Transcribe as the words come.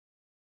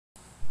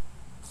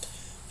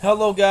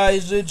Hello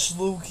guys, it's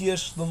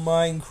Lucas the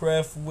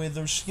Minecraft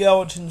Wither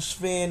Skeletons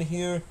fan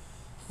here,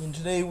 and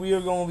today we are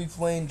going to be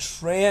playing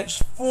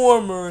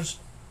Transformers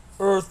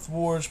Earth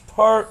Wars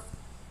Part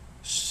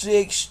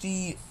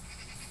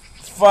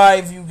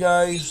 65, you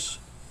guys.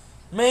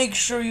 Make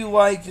sure you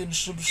like and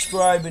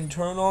subscribe and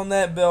turn on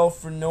that bell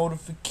for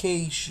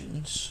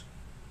notifications.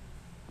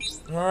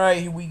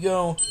 Alright, here we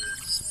go.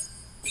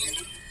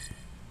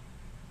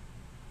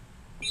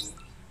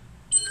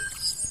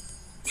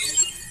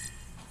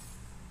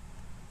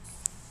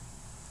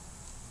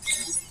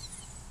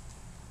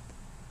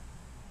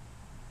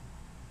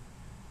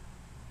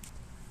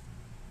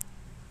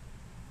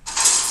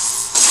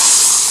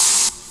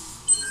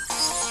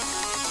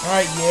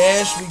 Alright,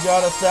 yes, we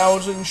got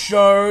 1,000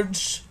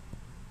 shards.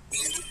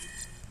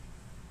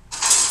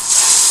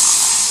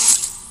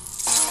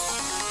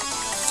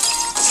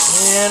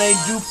 And a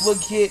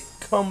duplicate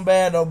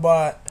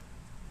Combatobot.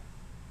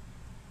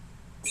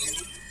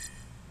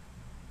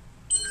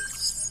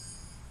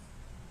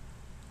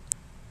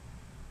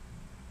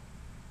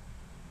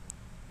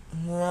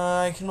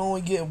 I can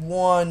only get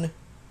one.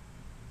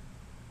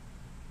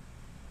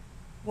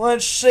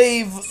 Let's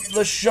save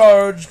the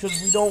shards because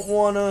we don't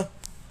want to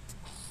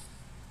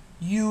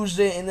use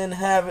it and then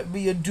have it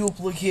be a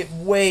duplicate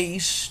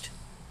waste.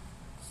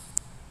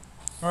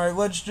 Alright,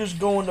 let's just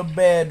go into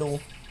battle.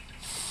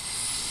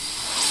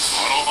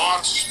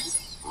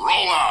 Autobots,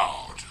 roll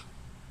out!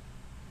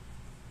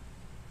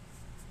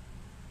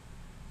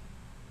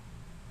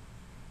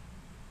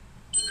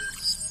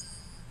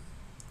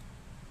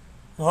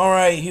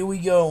 Alright, here we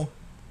go.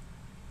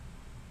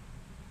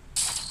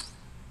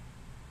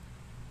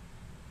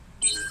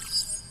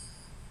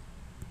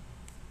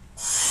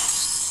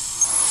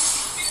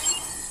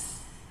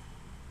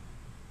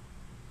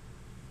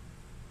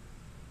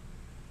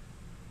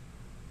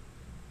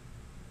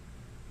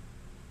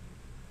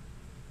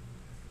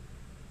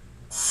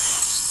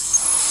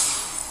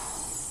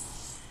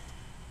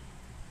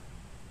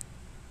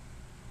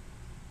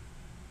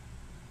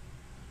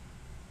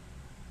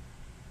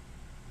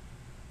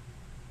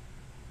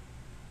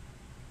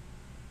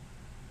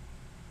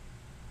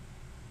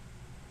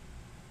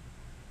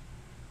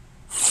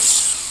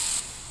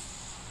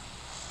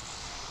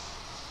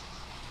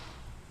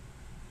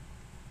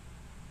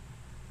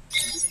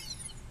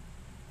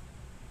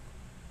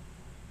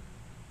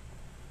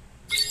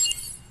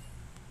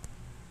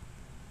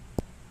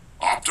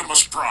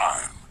 Optimus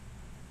Prime.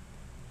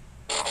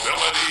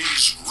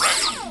 Abilities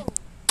ready.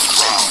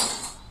 Ground.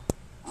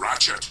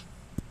 Ratchet.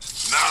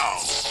 Now,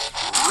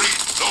 reap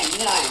the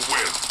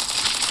whirlwind.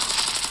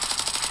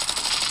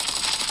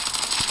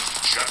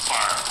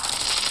 Jetfire.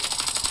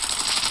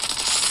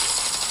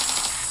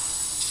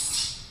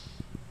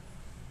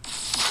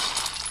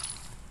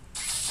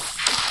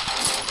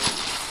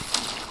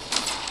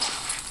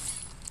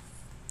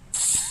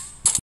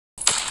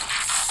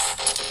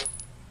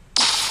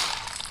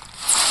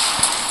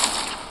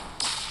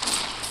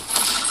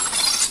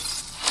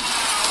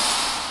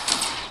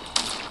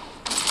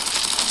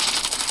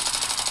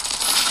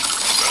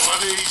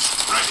 Ready.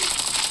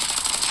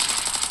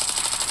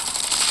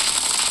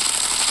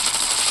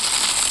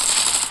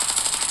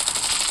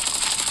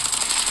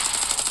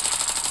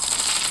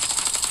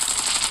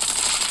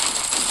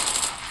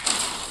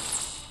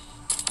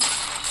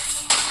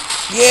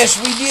 Yes,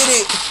 we did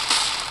it!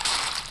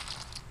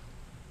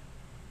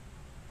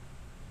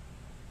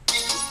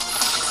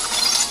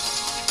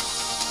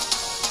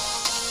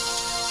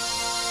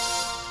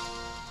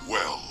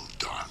 Well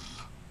done.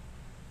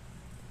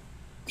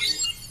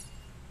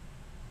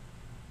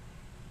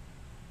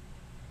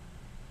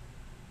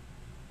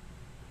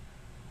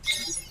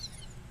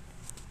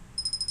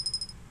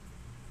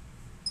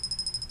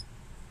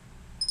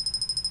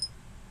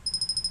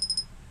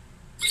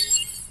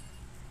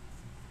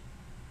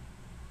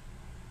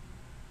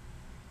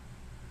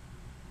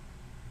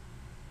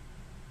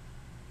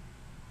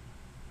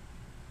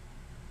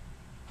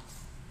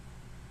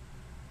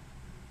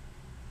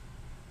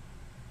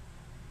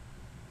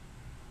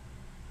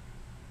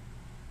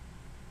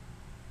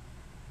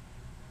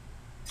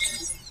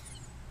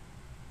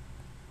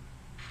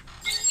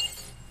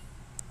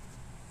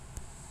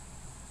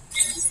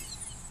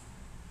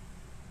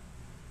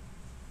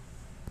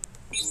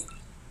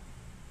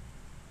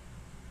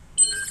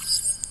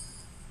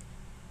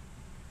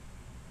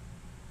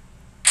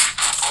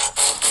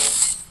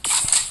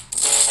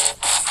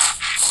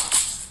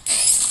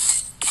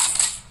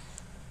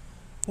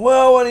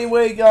 Well,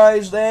 anyway,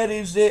 guys, that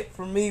is it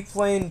for me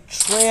playing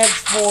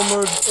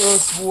Transformers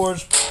Earth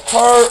Wars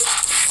Part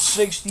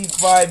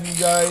 65, you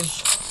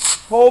guys.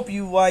 Hope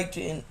you liked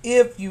it, and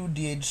if you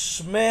did,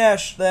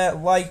 smash that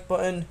like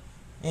button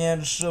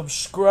and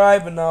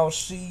subscribe, and I'll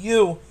see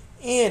you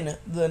in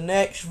the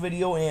next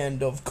video,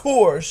 and of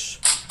course,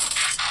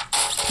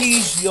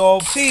 peace,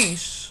 y'all,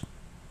 peace.